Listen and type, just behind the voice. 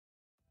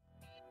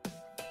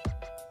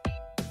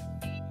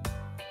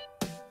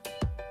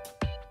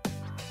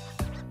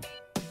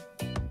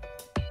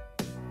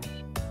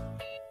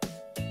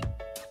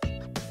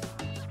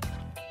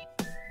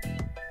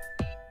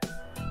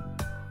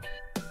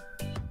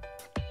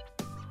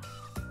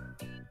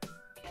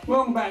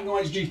Welcome back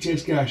guys,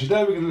 GTS Garage.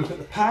 Today we're going to look at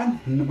the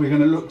pan and we're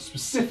going to look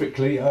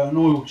specifically at an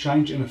oil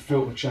change and a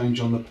filter change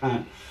on the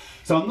pan.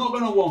 So I'm not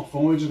going to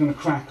waffle, we're just going to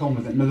crack on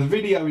with it. Now the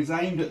video is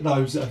aimed at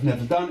those that have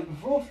never done it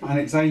before, and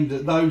it's aimed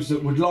at those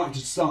that would like to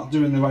start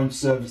doing their own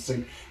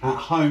servicing at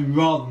home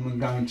rather than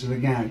going to the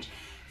garage.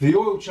 The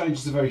oil change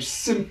is a very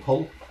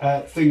simple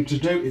thing to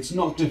do. It's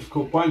not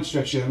difficult by any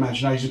stretch of your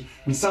imagination,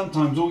 and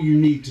sometimes all you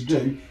need to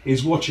do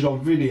is watch it on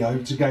video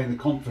to gain the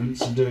confidence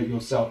to do it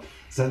yourself.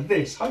 So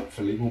this,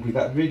 hopefully, will be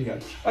that video.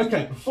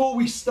 Okay,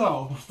 before you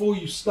start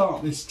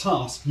this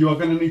task, you are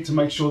going to need to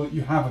make sure that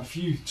you have a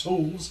few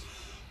tools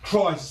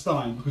prior to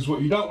starting, because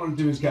what you don't want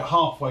to do is get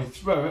halfway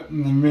through it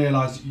and then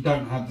realise that you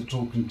don't have the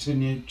tool to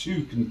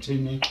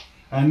continue,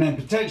 and then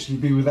potentially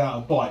be without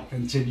a bike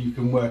until you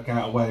can work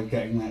out a way of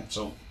getting that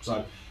tool.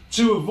 So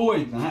to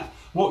avoid that,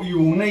 what you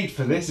will need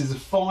for this is a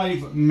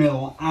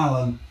 5mm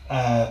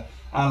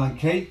Allen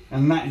key,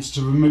 and that is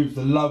to remove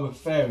the lower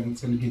fairing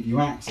that's going to give you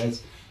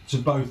access to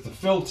both the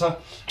filter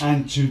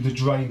and to the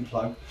drain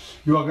plug.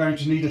 You are going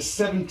to need a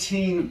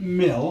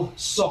 17mm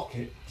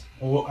socket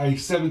or a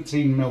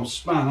 17mm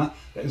spanner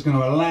that is going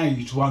to allow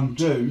you to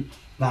undo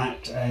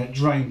that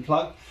drain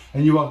plug,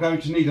 and you are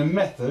going to need a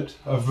method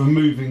of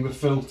removing the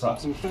filter.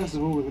 So first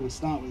of all, we're going to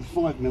start with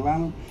 5mm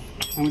Allen,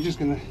 and we're just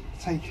going to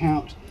take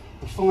out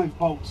the 5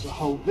 bolts that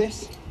hold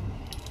this,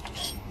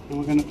 and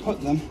we're going to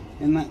put them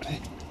in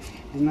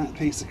that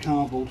piece of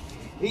cardboard.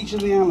 Each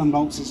of the Allen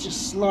bolts is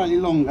just slightly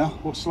longer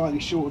or slightly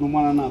shorter than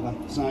one another,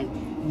 so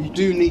you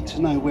do need to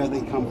know where they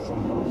come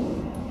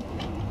from.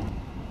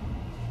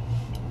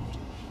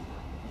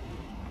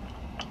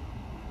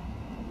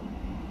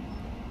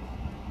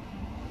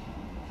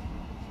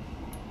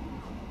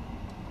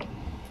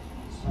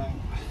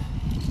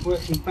 So,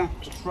 working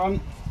back to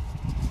front,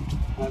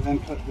 and then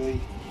put the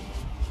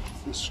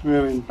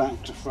screw in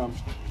back to front.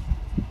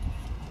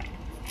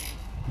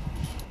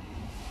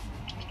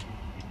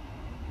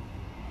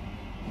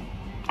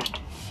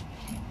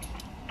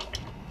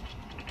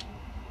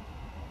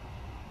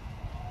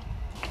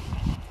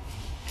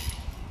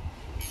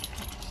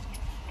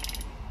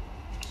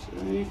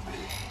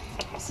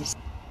 That's the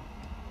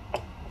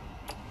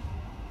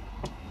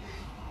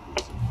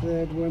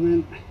third one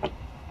in.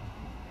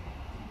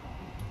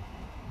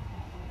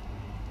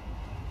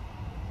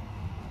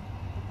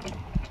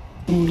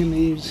 And we're going to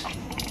use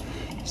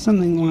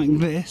something like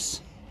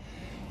this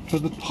for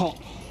the pop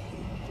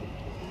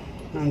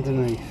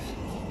underneath.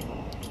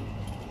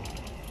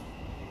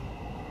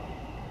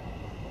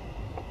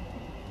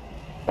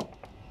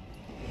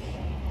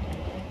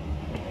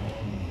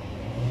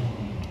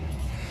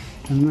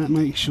 And that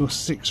makes your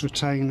 6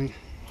 retaining.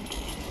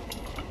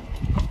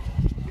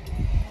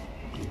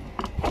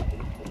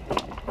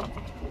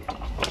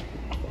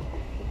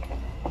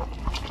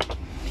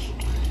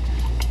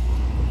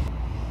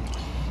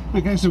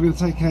 Okay, so we're going to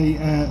take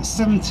a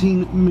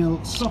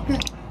 17mm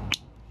socket,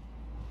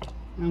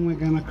 and we're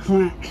going to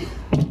crack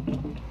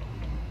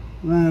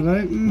that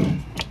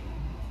open.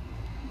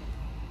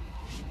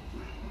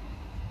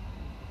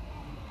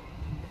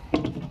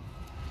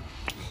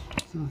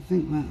 So I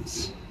think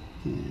that's,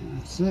 yeah,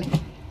 that's it.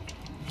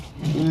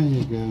 There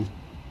you go.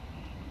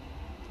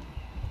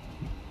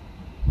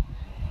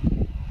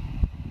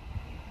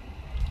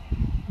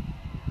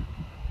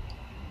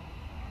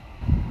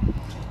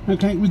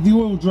 Okay, with the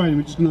oil drain,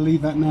 we're just going to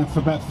leave that now for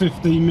about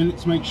 15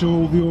 minutes, make sure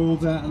all the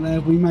oil's out of there.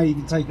 We may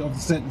even take it off the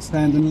centre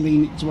stand and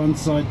lean it to one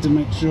side to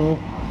make sure,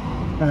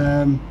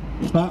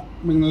 but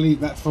we're going to leave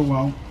that for a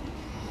while.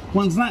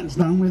 Once that's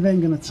done, we're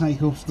then going to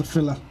take off the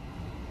filler.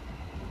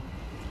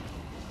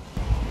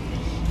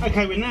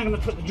 Okay, we're now going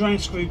to put the drain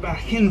screw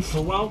back in for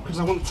a while, because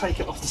I want to take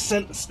it off the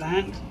centre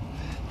stand,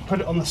 put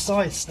it on the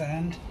side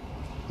stand,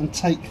 and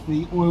take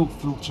the oil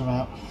filter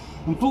out.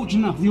 Unfortunately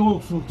enough, the oil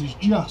filter is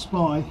just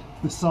by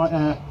the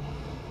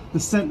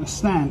centre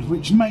stand,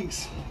 which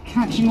makes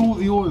catching all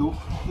the oil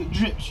that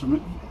drips from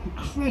it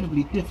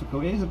incredibly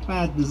difficult. It is a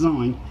bad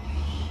design.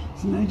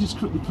 So now just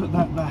quickly put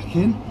that back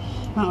in.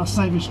 That'll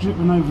save us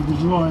dripping over the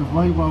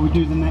driveway while we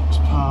do the next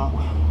part.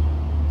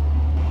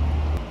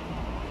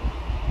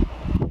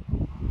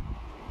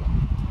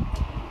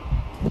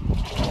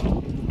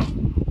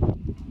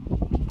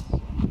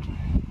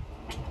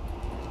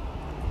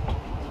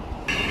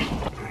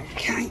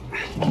 Okay.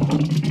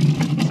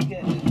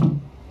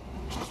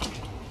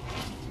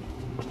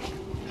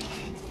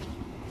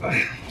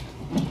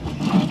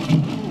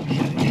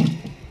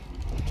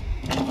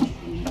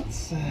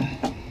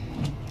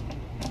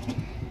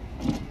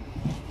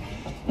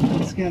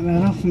 Let's get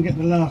that off and get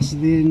the last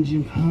of the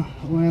engine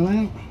oil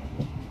out,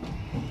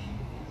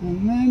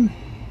 and then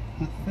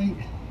I think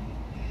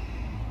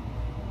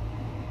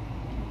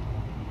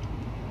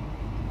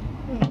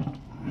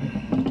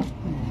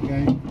there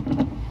you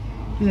go,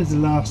 there's the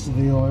last of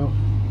the oil.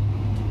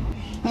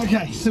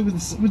 Okay, so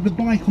with the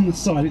bike on the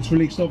side, it's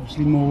released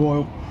obviously more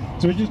oil,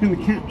 so we're just going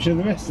to capture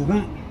the rest of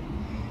that,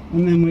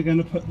 and then we're going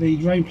to put the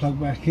drain plug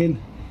back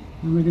in,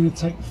 and we're going to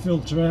take the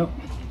filter out.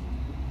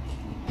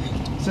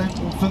 So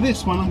for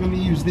this one, I'm going to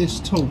use this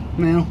tool.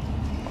 Now,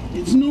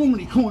 It's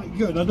normally quite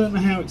good. I don't know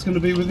how it's going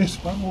to be with this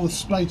one, all the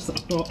space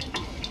that I've got,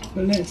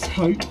 but let's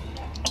hope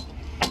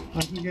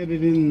I can get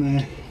it in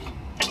there.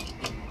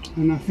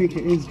 And I think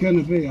it is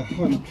going to be, I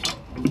hope.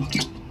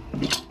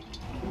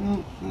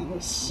 Oh, that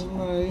was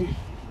slow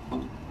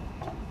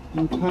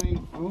and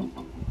painful.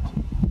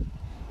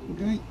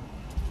 Okay,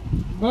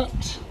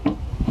 but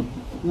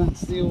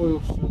that's the oil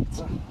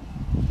filter.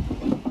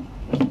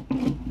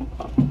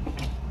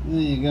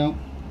 There you go.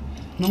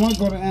 Now I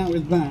got it out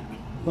with that,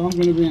 but I'm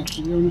going to be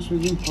absolutely honest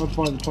with you, I'd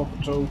buy the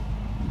proper tool,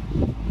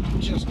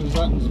 just because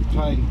that was a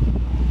pain.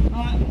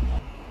 Alright.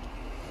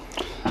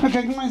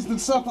 Okay guys, the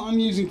stuff that I'm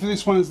using for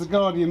this one is the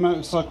Guardian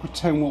Motorcycle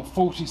 10W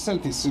 40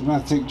 Centi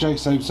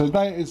JSO, so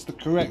that is the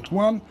correct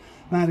one.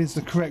 That is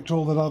the correct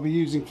oil that I'll be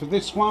using for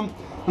this one.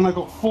 And I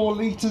got 4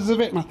 litres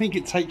of it, and I think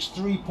it takes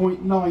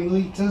 3.9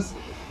 litres,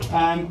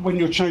 and when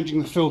you're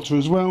changing the filter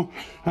as well.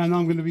 And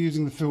I'm going to be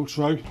using the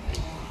Filtro.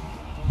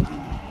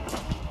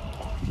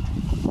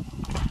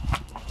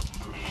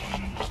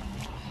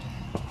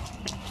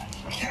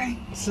 Okay,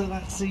 so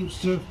that seems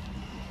to have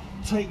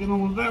taken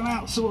all of that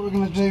out. So what we're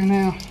going to do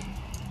now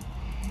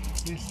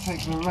is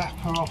take the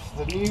wrapper off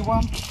the new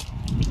one.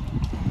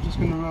 I'm just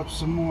going to rub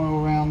some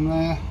oil around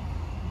there.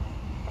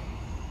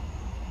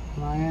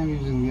 And I am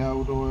using the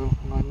old oil,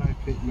 and I know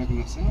people are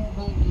going to say, oh,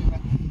 don't do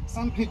that.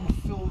 Some people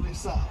fill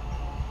this up.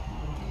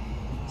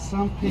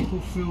 Some people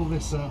fill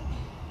this up.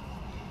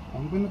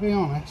 I'm going to be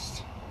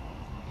honest,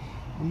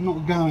 I'm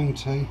not going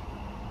to,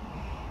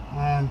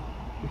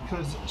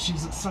 because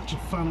she's at such a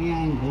funny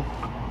angle.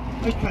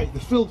 Okay, the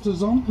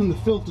filter's on, and the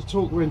filter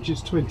torque wrench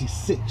is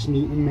 26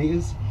 Newton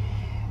meters,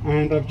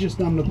 and I've just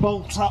done the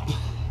bolt up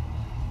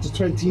to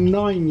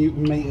 29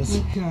 Newton meters.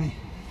 Okay,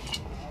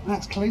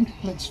 that's clean.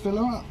 Let's fill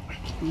her up.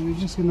 And we're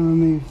just going to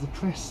remove the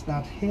press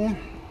stud here.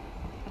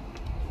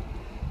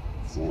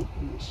 So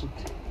that should.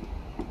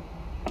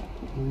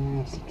 I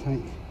have to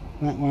take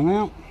that one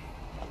out.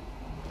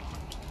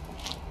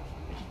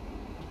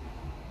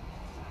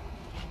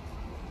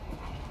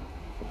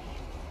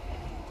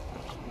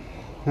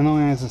 And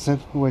I, as I said,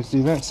 always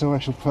do that, so I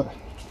shall put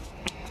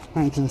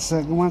that into the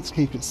second one to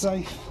keep it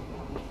safe.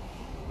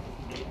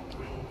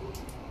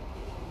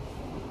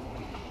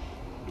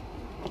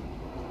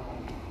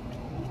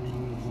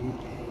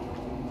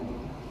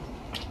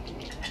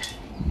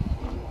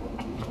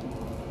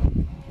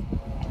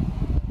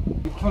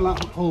 You pull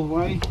up and pull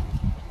away,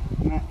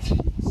 and that, you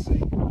can see,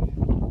 that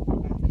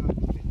kind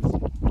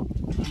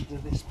of fits into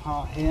this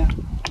part here.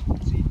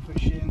 So you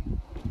push in,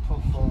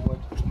 pull forward,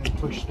 and then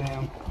push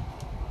down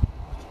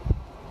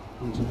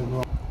into the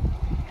rock.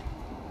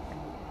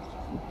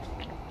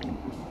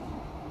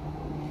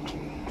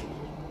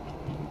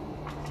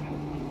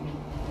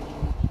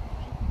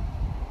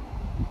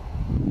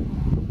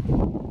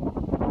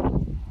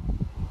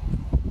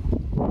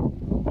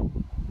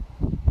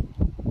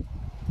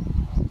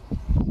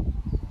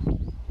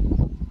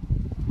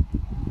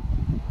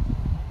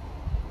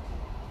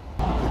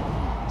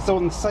 So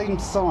on the same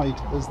side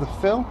as the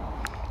fill,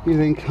 you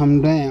then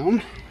come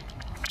down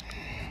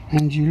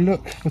and you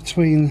look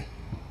between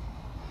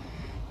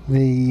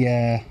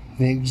the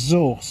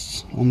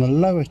exhausts on the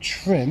lower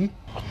trim.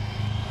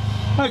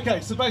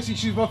 Okay, so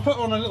basically I put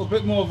on a little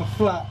bit more of a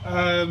flat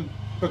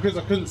because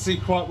I couldn't see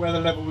quite where the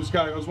level was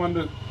going. I was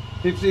wondering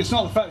if it's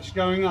not the fact that she's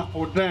going up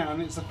or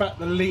down, it's the fact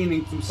that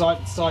leaning from side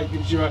to side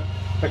gives you a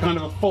kind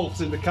of a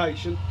false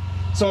indication.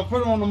 So I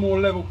put her on a more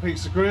level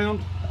piece of ground,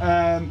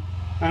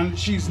 and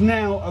she's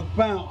now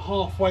about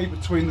halfway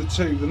between the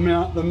two, the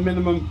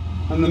minimum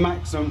and the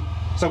maximum.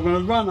 So I'm going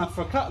to run her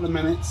for a couple of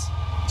minutes,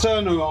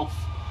 turn her off,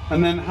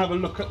 and then have a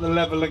look at the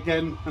level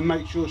again and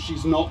make sure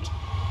she's not,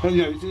 you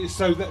know,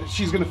 so that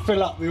she's going to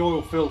fill up the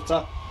oil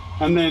filter,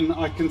 and then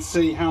I can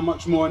see how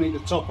much more I need to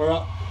top her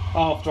up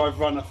after I've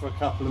run her for a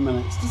couple of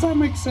minutes. Does that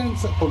make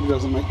sense? That probably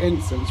doesn't make any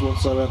sense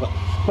whatsoever,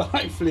 but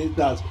hopefully it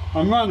does.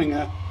 I'm running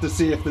her to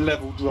see if the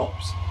level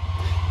drops.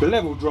 If the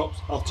level drops,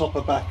 I'll top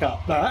her back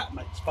up. Now that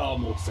makes far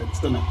more sense,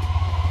 doesn't it?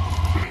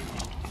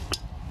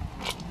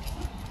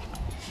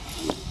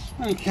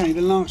 Okay,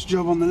 the last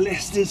job on the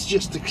list is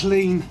just to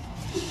clean.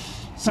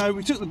 So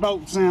we took the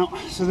bolts out,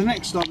 so the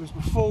next stop is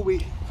before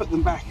we put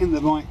them back in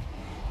the bike,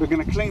 we're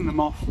going to clean them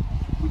off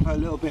and put a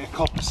little bit of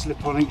copper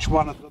slip on each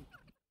one of them.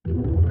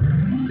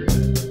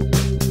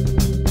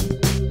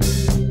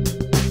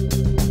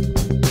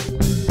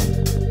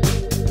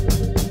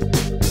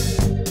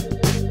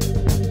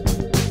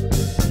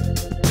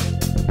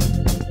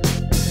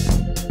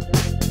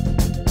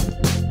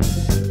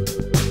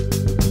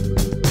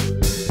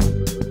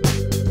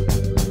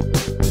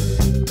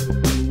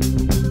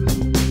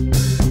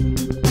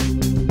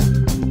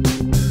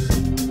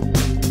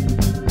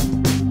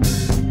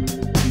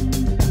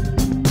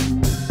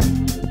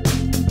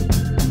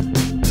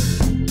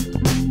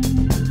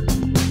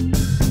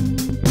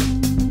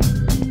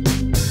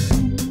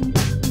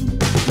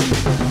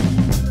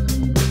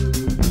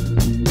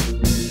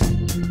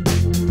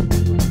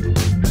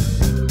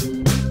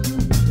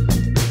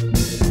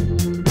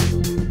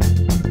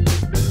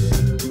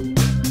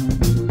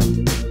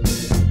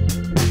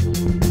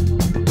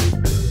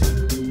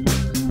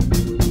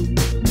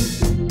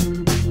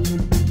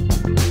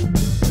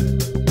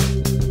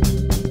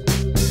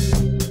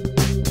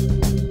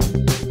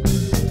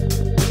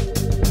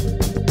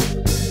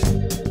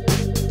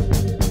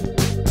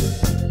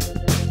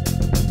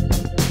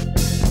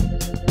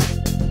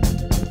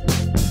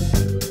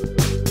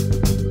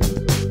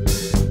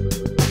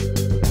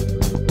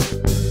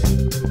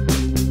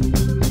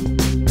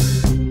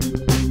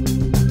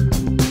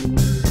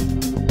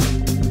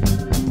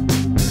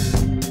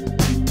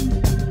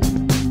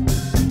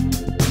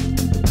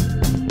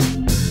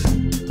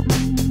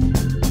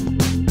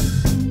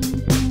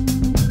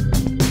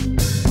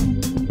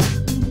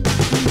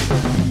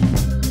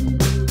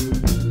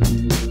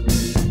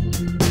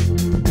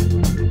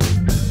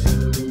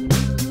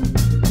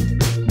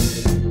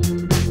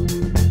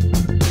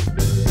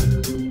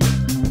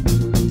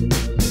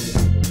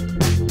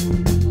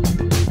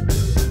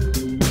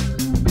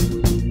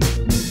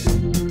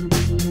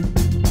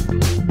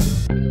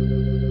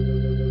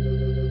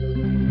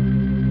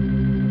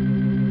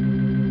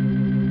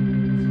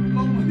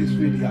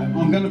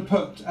 I'm going to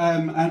put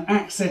an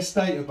access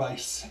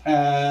database.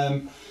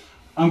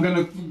 I'm going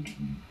to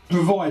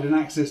provide an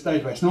access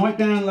database. Now I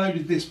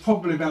downloaded this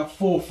probably about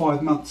 4 or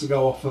 5 months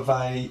ago off of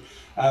a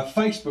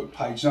Facebook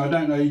page. Now I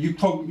don't know,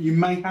 you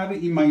may have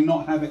it, you may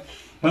not have it,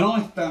 but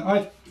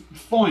I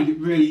find it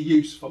really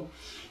useful.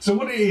 So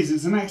what it is,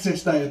 it's an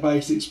access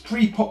database. It's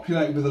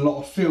pre-populated with a lot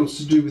of fields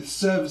to do with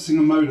servicing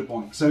a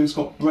motorbike. So it's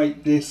got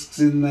brake discs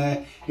in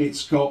there,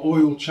 it's got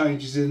oil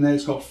changes in there,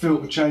 it's got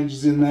filter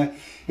changes in there,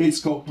 it's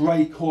got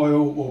brake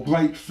oil or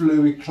brake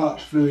fluid,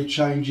 clutch fluid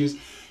changes.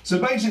 So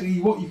basically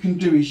what you can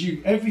do is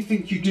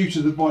everything you do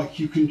to the bike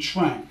you can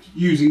track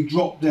using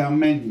drop-down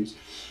menus.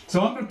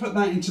 So I'm going to put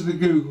that into the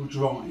Google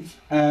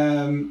Drive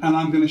and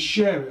I'm going to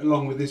share it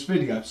along with this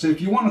video. So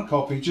if you want a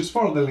copy, just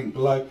follow the link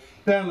below,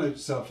 download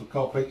yourself a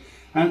copy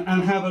and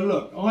have a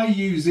look. I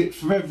use it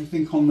for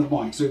everything on the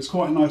bike, so it's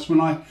quite nice.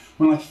 When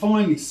I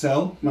finally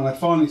sell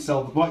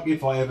the bike,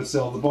 if I ever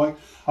sell the bike,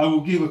 I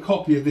will give a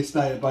copy of this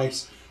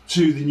database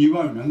to the new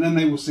owner, and then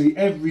they will see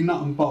every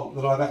nut and bolt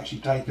that I've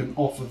actually taken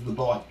off of the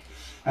bike.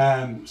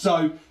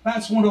 So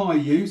that's what I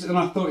use, and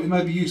I thought it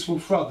may be useful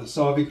for others,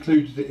 so I've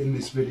included it in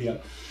this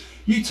video.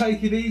 You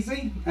take it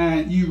easy,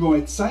 and you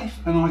ride safe,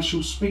 and I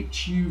shall speak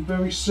to you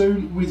very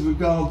soon with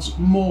regards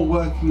more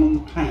working on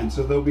the pan,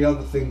 so there'll be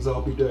other things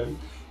I'll be doing.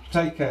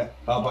 Take care,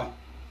 bye bye.